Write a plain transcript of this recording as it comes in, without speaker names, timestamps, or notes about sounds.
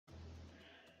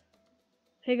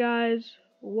Hey guys,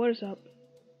 what is up?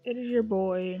 It is your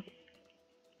boy,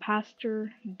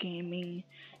 Pastor Gaming,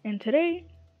 and today,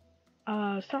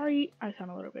 sorry I sound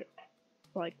a little bit,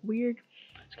 weird.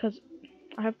 It's because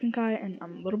I have pink eye and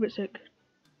I'm a little bit sick,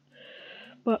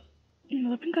 but,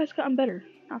 the pink eye's gotten better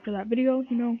after that video,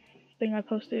 thing I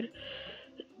posted.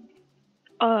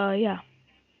 Yeah.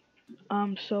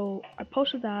 So I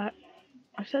posted that,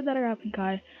 I said that I got pink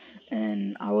eye,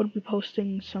 and I would be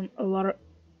posting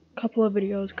couple of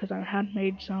videos because I had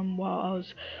made some while I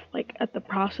was at the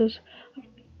process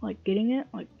of getting it.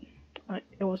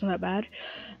 It wasn't that bad.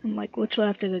 And literally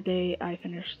after the day I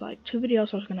finished 2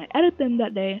 videos, I was gonna edit them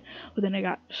that day, but then it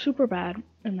got super bad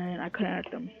and then I couldn't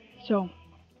edit them. So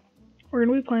we're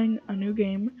gonna be playing a new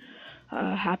game,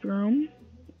 Happy Room,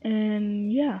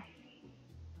 and yeah.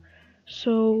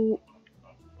 So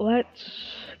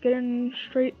let's get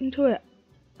straight into it.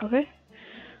 Okay.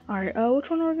 Alright, which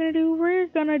one are we gonna do? We're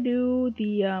gonna do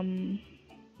the,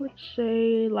 let's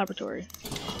say laboratory.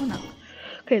 Why not?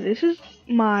 Okay, this is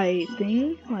my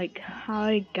thing, how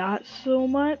I got so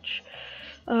much.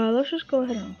 Let's just go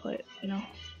ahead and play it,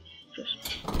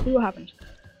 Just see what happens.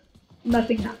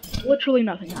 Nothing happens. Literally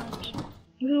nothing happens.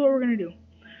 This is what we're gonna do.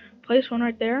 Place one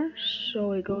right there,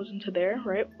 so it goes into there,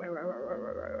 right?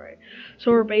 Right.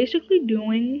 So we're basically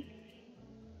doing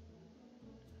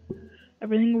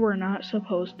everything we're not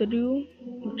supposed to do,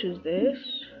 which is this.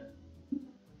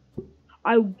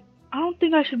 I don't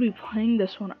think I should be playing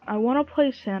this one. I want to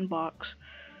play Sandbox,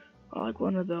 or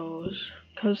one of those,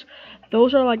 because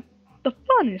those are the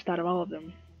funniest out of all of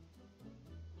them.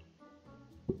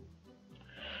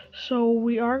 So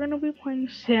we are going to be playing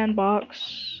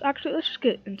Sandbox. Actually, let's just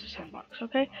get into Sandbox,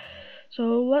 okay?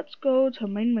 So let's go to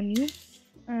main menu,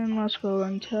 and let's go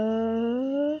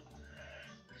into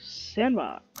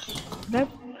Sandbox. Okay?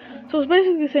 So it's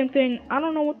basically the same thing. I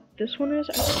don't know what this one is.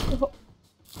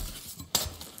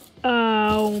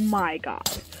 Oh my god.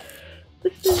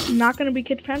 This is not gonna be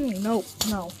kid friendly. No, it's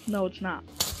not.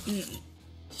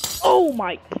 Oh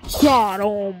my god,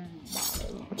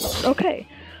 Okay,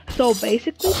 so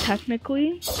basically,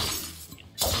 technically,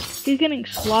 he's getting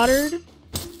slaughtered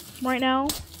right now.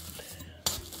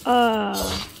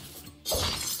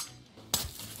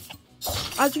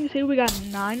 As you can see, we got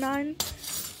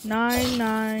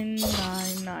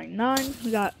 9999999. We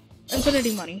got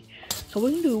infinity money. So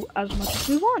we can do as much as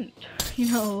we want, we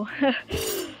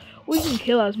can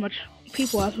kill as much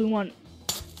people as we want.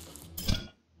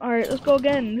 Alright, let's go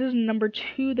again. This is number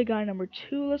 2, the guy number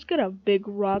 2. Let's get a big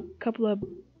rock, couple of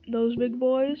those big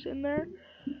boys in there,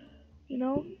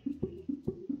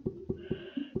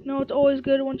 it's always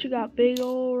good once you got big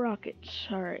old rockets.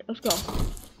 Alright, let's go.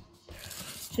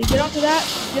 So you get onto that,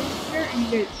 you get over there, and you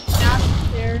get stabbed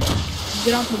over there. You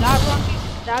get onto that rocket,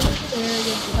 stabbed over there, you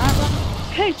get onto that rocket.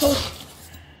 Okay, so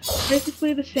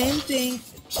basically the same thing,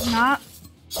 not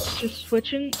just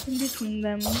switching in between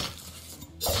them.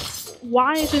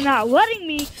 Why is it not letting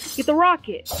me get the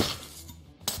rocket?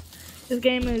 This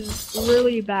game is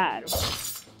really bad.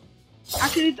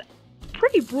 Actually, it's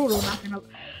pretty brutal, not gonna.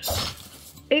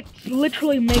 It's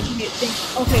literally making it think,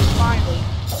 okay, finally.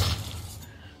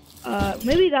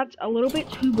 Maybe that's a little bit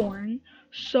too boring.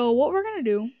 So what we're gonna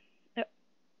do,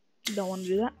 don't want to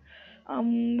do that.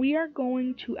 We are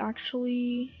going to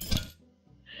actually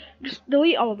just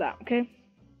delete all of that, okay?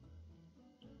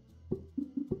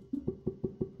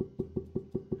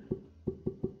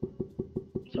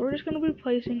 So we're just going to be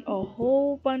placing a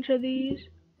whole bunch of these.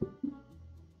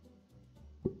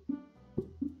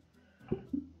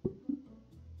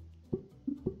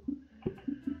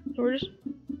 So we're just,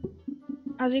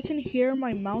 as you can hear,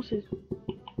 my mouse is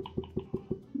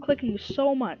clicking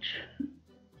so much.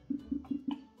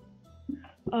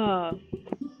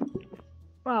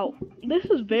 Wow, this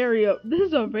is a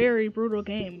very brutal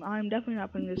game. I'm definitely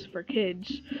not playing this for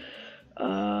kids.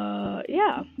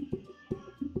 Yeah.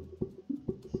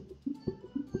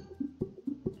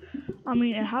 I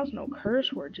mean, it has no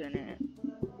curse words in it.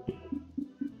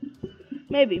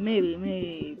 Maybe.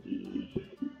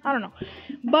 I don't know.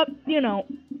 But,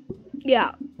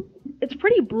 yeah. It's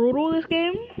pretty brutal, this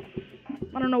game.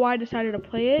 I don't know why I decided to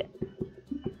play it.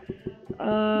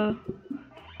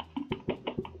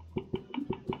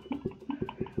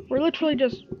 We're literally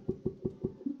just,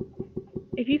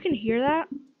 if you can hear that,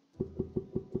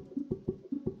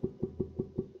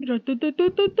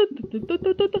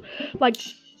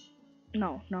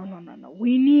 no,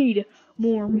 we need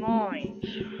more mines.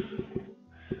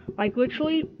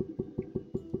 Literally,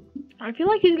 I feel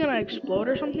like he's gonna explode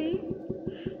or something.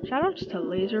 Shoutouts to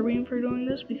Laserbeam for doing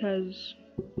this, because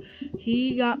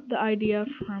he got the idea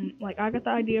from, I got the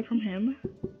idea from him.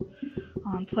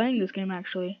 on playing this game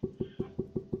actually.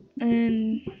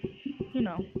 And you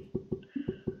know,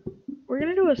 we're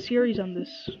gonna do a series on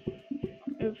this.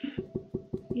 If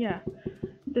yeah,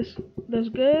 this does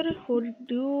good, we'll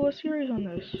do a series on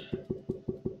this.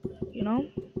 You know?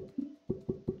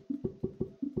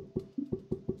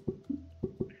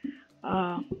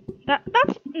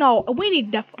 That's no, we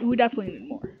definitely need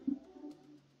more.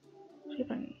 See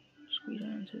if I can squeeze it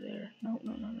into there. No.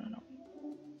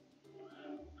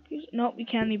 Nope, you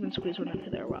can't even squeeze one into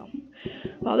there.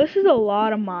 Wow, this is a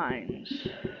lot of mines.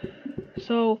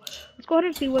 So let's go ahead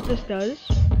and see what this does.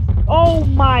 Oh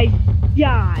my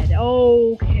god.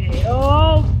 Okay.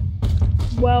 Oh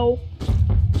well.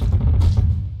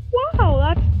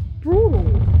 Wow, that's brutal.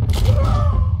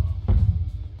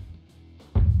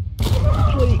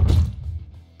 Actually,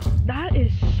 that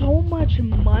is so much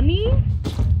money.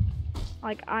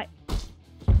 Like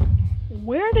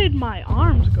where did my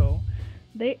arms go?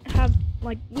 They have,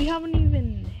 like, we haven't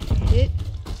even hit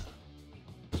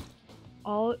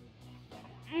all.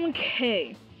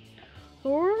 Okay. So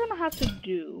what we're gonna have to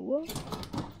do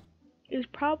is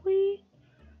probably,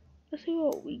 let's see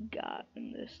what we got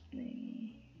in this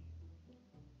thing.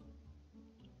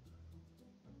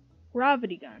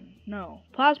 Gravity gun. No.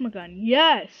 Plasma gun.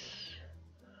 Yes!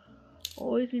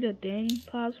 Always need a dang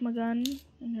plasma gun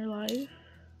in your life.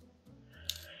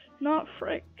 Not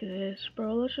frick this,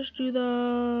 bro. Let's just do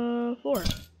the floor.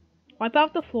 Wipe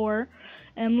out the floor,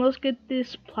 and let's get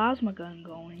this plasma gun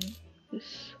going.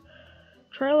 This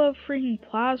trail of freaking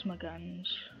plasma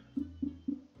guns.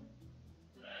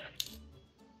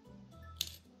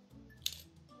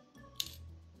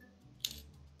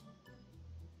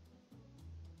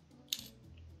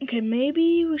 Okay,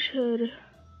 maybe we should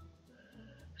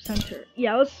center.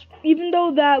 Yeah, let's, even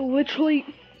though that literally,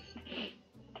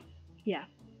 yeah.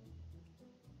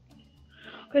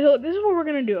 Okay, so this is what we're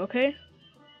gonna do, okay?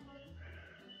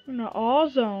 We're gonna all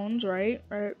zones, right?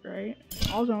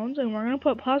 All zones, and we're gonna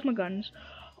put plasma guns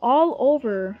all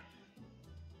over.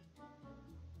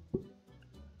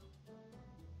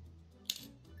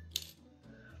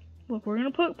 Look, we're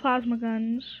gonna put plasma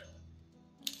guns.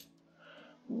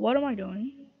 What am I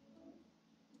doing?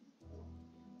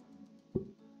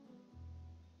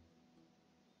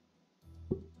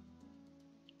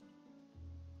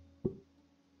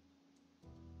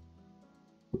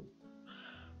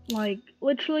 Like,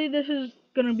 literally, this is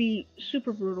gonna be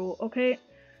super brutal, okay?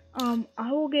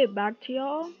 I will get back to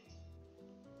y'all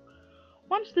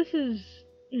once this is,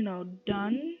 you know,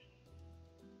 done,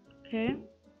 okay?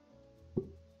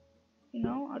 You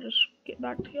know, I'll just get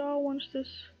back to y'all once this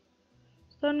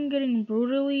is done getting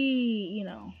brutally, you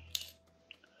know,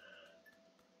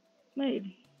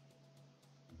 made.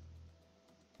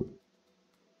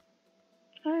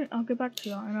 Alright, I'll get back to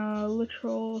y'all in a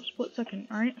literal split second,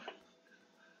 alright?